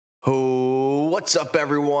What's up,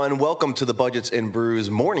 everyone? Welcome to the Budgets and Brews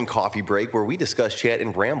morning coffee break, where we discuss, chat,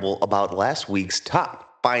 and ramble about last week's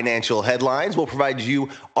top financial headlines. We'll provide you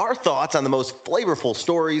our thoughts on the most flavorful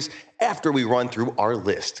stories after we run through our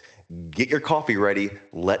list. Get your coffee ready.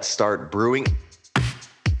 Let's start brewing.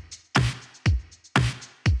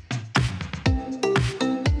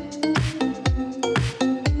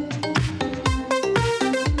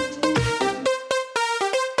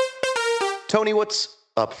 Tony, what's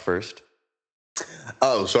up first?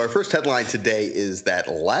 So our first headline today is that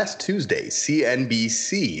last Tuesday,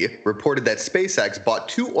 CNBC reported that SpaceX bought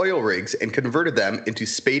 2 oil rigs and converted them into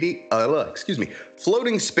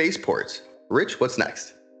floating spaceports. Rich, what's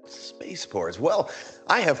next? Spaceports. Well,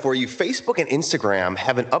 I have for you, Facebook and Instagram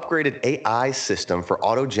have an upgraded AI system for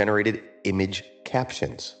auto-generated image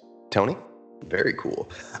captions. Tony? Very cool.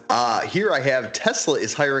 Here I have Tesla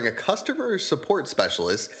is hiring a customer support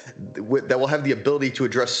specialist that will have the ability to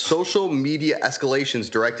address social media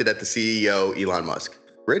escalations directed at the CEO, Elon Musk.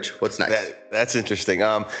 Rich, what's next? That's interesting.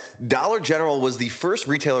 Dollar General was the first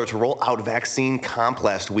retailer to roll out Vaccine Comp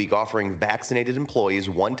last week, offering vaccinated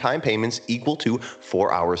employees one-time payments equal to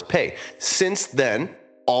 4 hours pay. Since then,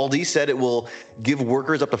 Aldi said it will give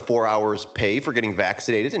workers up to 4 hours pay for getting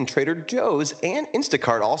vaccinated, and Trader Joe's and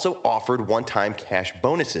Instacart also offered one-time cash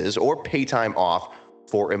bonuses or pay time off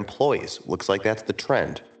for employees. Looks like that's the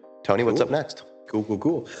trend. Tony, what's up next?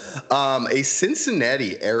 Cool. A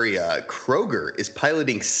Cincinnati area Kroger is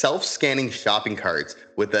piloting self-scanning shopping carts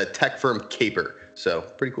with a tech firm Caper. So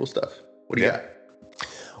pretty cool stuff. What do you got?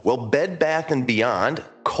 Well, Bed Bath & Beyond,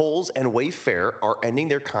 Kohl's, and Wayfair are ending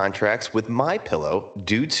their contracts with MyPillow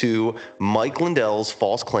due to Mike Lindell's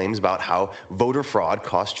false claims about how voter fraud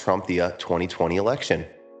cost Trump the 2020 election.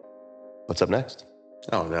 What's up next?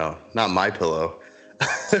 Oh, no, not MyPillow.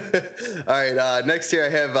 All right, next here I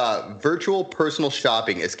have virtual personal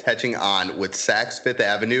shopping is catching on with Saks Fifth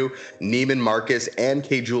Avenue, Neiman Marcus, and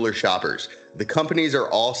Kay Jeweler shoppers. The companies are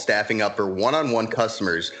all staffing up for one-on-one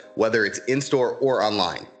customers, whether it's in-store or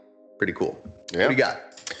online. Pretty cool. Yeah. What do you got?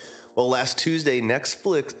 Well, last Tuesday,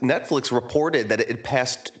 Netflix reported that it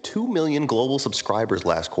passed 2 million global subscribers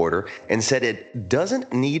last quarter and said it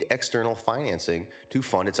doesn't need external financing to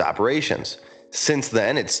fund its operations. Since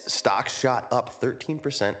then, its stock shot up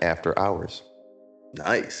 13% after hours.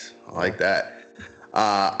 Nice. I like that.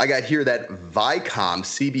 I got here that Viacom,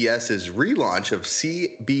 CBS's relaunch of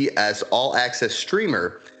CBS All Access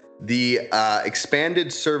Streamer, the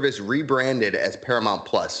expanded service rebranded as Paramount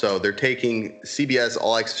Plus. So they're taking CBS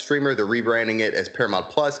All Access Streamer, they're rebranding it as Paramount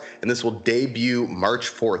Plus, and this will debut March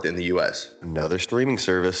 4th in the U.S. Another streaming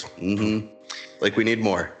service. Like we need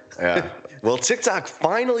more. Yeah. Well, TikTok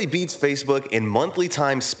finally beats Facebook in monthly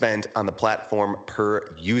time spent on the platform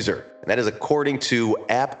per user. And that is according to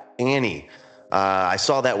App Annie. I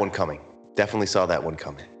saw that one coming. Definitely saw that one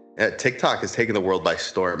coming. Yeah, TikTok has taken the world by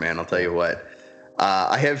storm, man. I'll tell you what.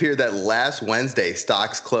 I have here that last Wednesday,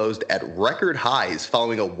 stocks closed at record highs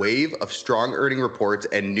following a wave of strong earning reports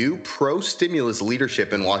and new pro-stimulus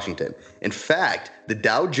leadership in Washington. In fact, the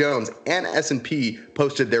Dow Jones and S&P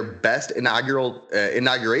posted their best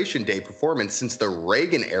inauguration day performance since the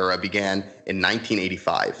Reagan era began in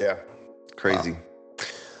 1985. Yeah, crazy. Wow.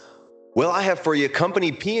 Well, I have for you,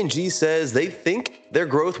 company P&G says they think their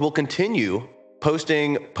growth will continue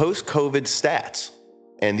posting post-COVID stats.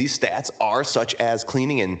 And these stats are such as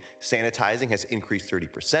cleaning and sanitizing has increased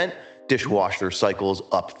 30%, dishwasher cycles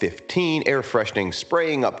up 15%, air freshening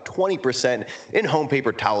spraying up 20%, and home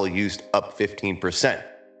paper towel use up 15%.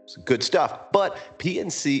 It's good stuff. But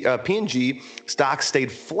P&G stocks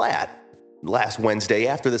stayed flat last Wednesday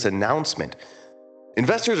after this announcement.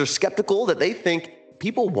 Investors are skeptical that they think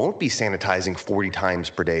people won't be sanitizing 40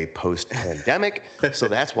 times per day post-pandemic, so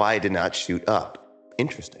that's why it did not shoot up.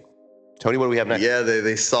 Interesting. Tony, what do we have next? Yeah,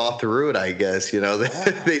 they saw through it, I guess. You know,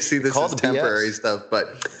 they see this as temporary stuff.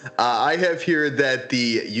 But I have here that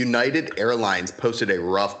the United Airlines posted a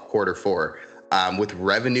rough quarter four with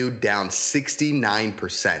revenue down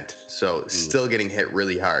 69%. So still getting hit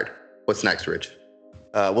really hard. What's next, Rich?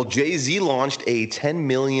 Well, Jay-Z launched a $10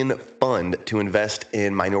 million fund to invest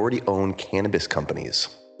in minority-owned cannabis companies.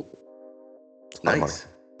 Nice.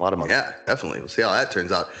 A lot of money. Yeah, definitely. We'll see how that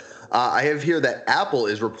turns out. I have here that Apple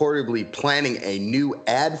is reportedly planning a new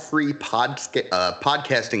ad-free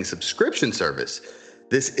podcasting subscription service.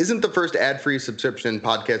 This isn't the first ad-free subscription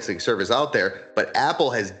podcasting service out there, but Apple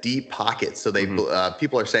has deep pockets, so they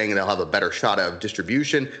people are saying they'll have a better shot of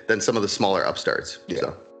distribution than some of the smaller upstarts. Yeah.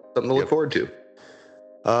 So something to look forward to.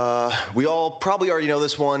 We all probably already know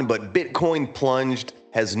this one, but Bitcoin plunged,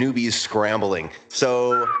 has newbies scrambling.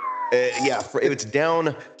 So It's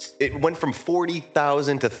down. It went from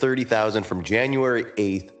 40,000 to 30,000 from January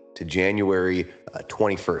 8th to January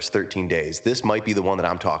 21st, 13 days. This might be the one that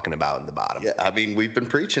I'm talking about in the bottom. Yeah, I mean, we've been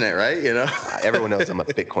preaching it, right? Everyone knows I'm a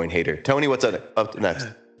Bitcoin hater. Tony, what's up next?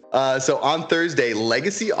 So on Thursday,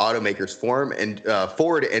 legacy automakers Ford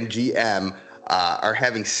and GM are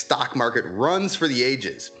having stock market runs for the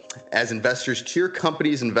ages as investors cheer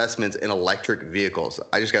companies' investments in electric vehicles.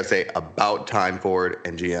 I just got to say, about time, Ford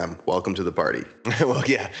and GM. Welcome to the party. Well,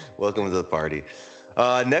 yeah, welcome to the party.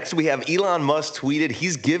 Next, we have Elon Musk tweeted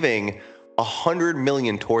he's giving $100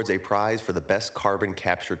 million towards a prize for the best carbon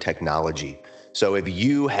capture technology. So if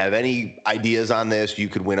you have any ideas on this, you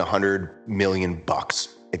could win $100 million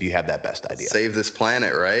if you have that best idea. Save this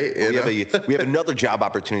planet, right? We have another job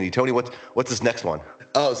opportunity. Tony, what's this next one?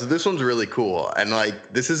 Oh, so this one's really cool. And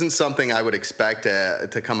this isn't something I would expect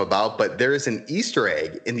to come about, but there is an Easter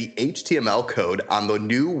egg in the HTML code on the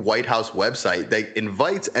new White House website that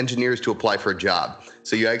invites engineers to apply for a job.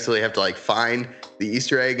 So you actually have to find the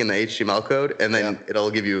Easter egg in the HTML code, and then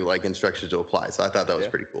it'll give you instructions to apply. So I thought that was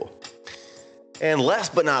pretty cool. And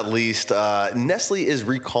last but not least, Nestle is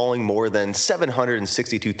recalling more than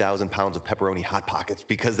 762,000 pounds of pepperoni Hot Pockets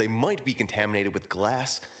because they might be contaminated with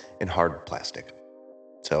glass and hard plastic.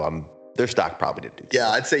 So their stock probably didn't do that. Yeah,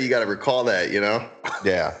 I'd say you got to recall that,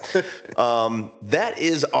 Yeah. That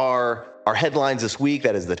is our headlines this week.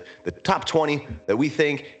 That is the top 20 that we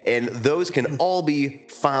think, and those can all be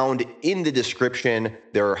found in the description.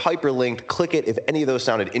 They're hyperlinked. Click it. If any of those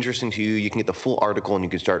sounded interesting to you, you can get the full article and you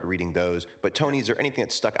can start reading those. But Tony, is there anything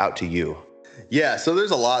that stuck out to you? Yeah, so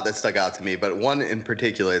there's a lot that stuck out to me, but one in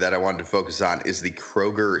particular that I wanted to focus on is the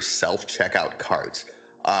Kroger self-checkout carts.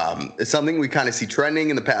 It's something we kind of see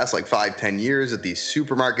trending in the past 5-10 years at these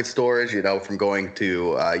supermarket stores, from going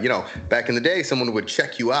to, back in the day, someone would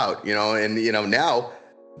check you out, and, now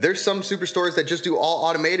there's some superstores that just do all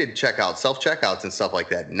automated checkouts, self-checkouts and stuff like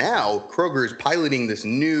that. Now Kroger is piloting this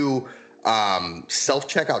new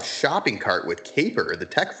self-checkout shopping cart with Caper, the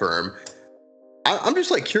tech firm. I'm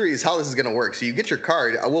just curious how this is going to work. So you get your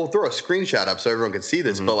card. I will throw a screenshot up so everyone can see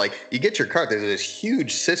this, but you get your card. There's this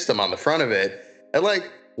huge system on the front of it. And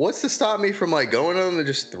what's to stop me from going on and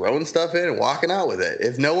just throwing stuff in and walking out with it?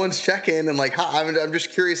 If no one's checking and I'm just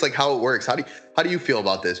curious how it works. How do you feel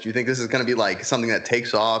about this? Do you think this is going to be something that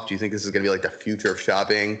takes off? Do you think this is going to be the future of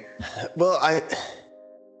shopping? Well,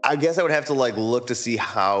 I guess I would have to look to see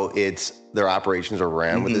how their operations are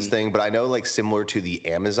ran with this thing. But I know similar to the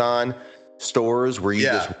Amazon stores where you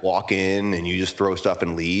just walk in and you just throw stuff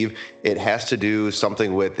and leave. It has to do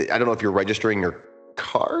something with, I don't know if you're registering your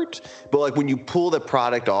cart, but when you pull the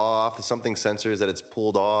product off, something censors that it's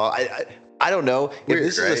pulled off. I don't know. Weird, if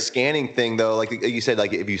this is a scanning thing though, like you said,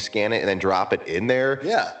 if you scan it and then drop it in there,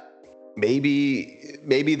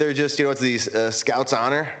 maybe they're just it's these Scouts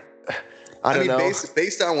honor. I don't know.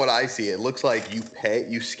 Based on what I see, it looks like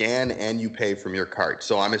you scan and you pay from your cart.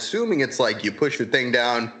 So I'm assuming it's you push your thing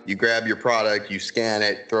down, you grab your product, you scan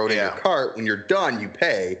it, throw it in your cart. When you're done, you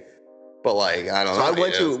pay. But I don't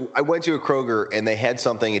know. I went to a Kroger and they had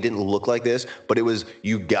something. It didn't look like this, but it was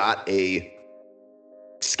you got a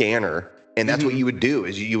scanner, and that's what you would do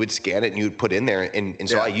is you would scan it and you would put in there. And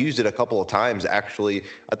so I used it a couple of times. Actually,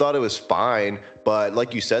 I thought it was fine, but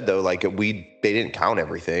like you said though, they didn't count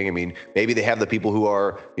everything. I mean, maybe they have the people who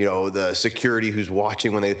are the security who's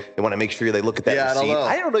watching when they want to make sure they look at that receipt.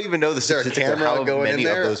 I don't even know the statistics of how many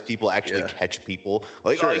of those people actually catch people.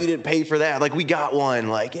 Oh, you didn't pay for that. We got one.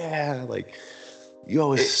 You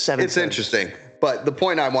owe us 7 It's interesting. But the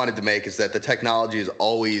point I wanted to make is that the technology is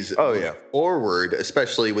always forward,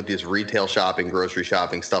 especially with this retail shopping, grocery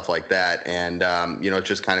shopping, stuff like that. And, it's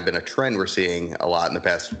just kind of been a trend we're seeing a lot in the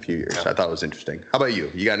past few years. I thought it was interesting. How about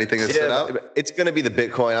you? You got anything that stood out? It's going to be the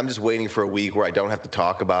Bitcoin. I'm just waiting for a week where I don't have to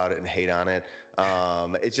talk about it and hate on it.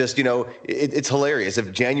 It's just, it's hilarious.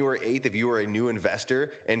 If January 8th, if you were a new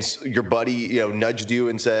investor and your buddy, nudged you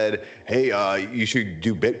and said, hey, you should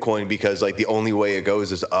do Bitcoin because the only way it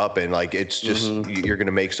goes is up. And it's just, you're going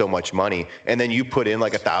to make so much money. And then you put in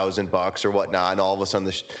 $1,000 or whatnot. And all of a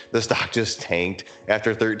sudden the stock just tanked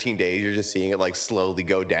after 13 days. You're just seeing it slowly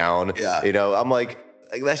go down. Yeah. I'm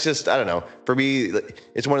that's just, I don't know. For me,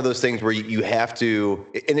 it's one of those things where you have to,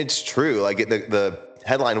 and it's true. The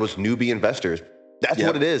headline was newbie investors. That's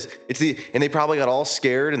what it is. And they probably got all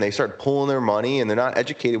scared and they start pulling their money and they're not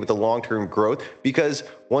educated with the long-term growth because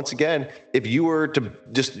once again, if you were to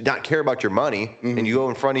just not care about your money and you go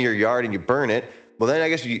in front of your yard and you burn it, well, then I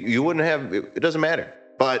guess you wouldn't have, it doesn't matter.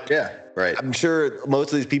 But I'm sure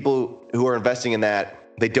most of these people who are investing in that,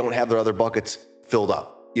 they don't have their other buckets filled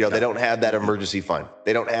up. They don't have that emergency fund.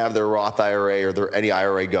 They don't have their Roth IRA or any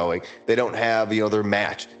IRA going. They don't have, their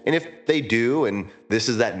match. And if they do, and this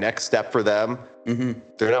is that next step for them,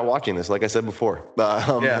 they're not watching this, like I said before.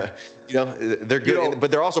 They're good, but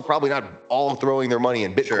they're also probably not all throwing their money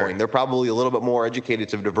in Bitcoin. Sure. They're probably a little bit more educated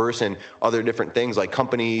to diverse in other different things like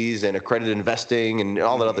companies and accredited investing and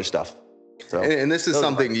all that other stuff. So, and this is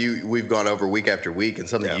something we've gone over week after week, and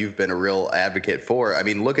something you've been a real advocate for. I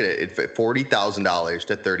mean, look at it. $40,000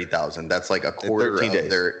 to $30,000. That's like a quarter of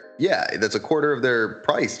their. Yeah, that's a quarter of their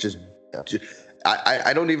price.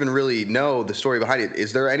 I don't even really know the story behind it.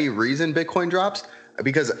 Is there any reason Bitcoin drops?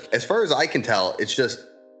 Because as far as I can tell, it's just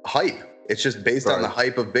hype. It's just based on the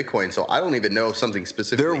hype of Bitcoin. So I don't even know if something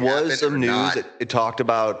specifically happened. There was some news that it talked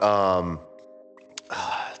about.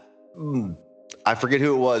 I forget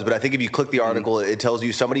who it was, but I think if you click the article, it tells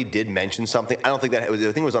you somebody did mention something. I don't think I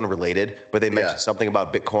think it was unrelated, but they mentioned something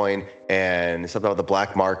about Bitcoin and something about the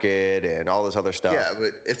black market and all this other stuff. Yeah,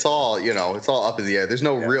 but it's all, it's all up in the air. There's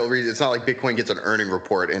no real reason. It's not like Bitcoin gets an earning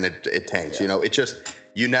report and it tanks. Yeah. It just,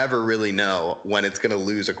 you never really know when it's going to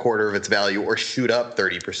lose a quarter of its value or shoot up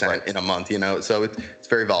 30% in a month, so it's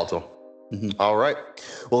very volatile. All right.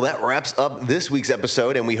 Well, that wraps up this week's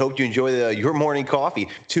episode, and we hope you enjoy your morning coffee.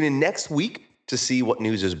 Tune in next week to see what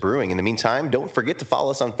news is brewing. In the meantime, don't forget to follow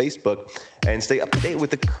us on Facebook and stay up to date with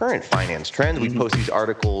the current finance trends. We post these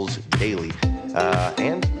articles daily. Hit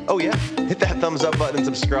that thumbs up button and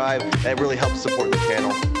subscribe. That really helps support the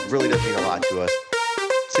channel. It really does mean a lot to us.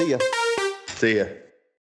 See ya.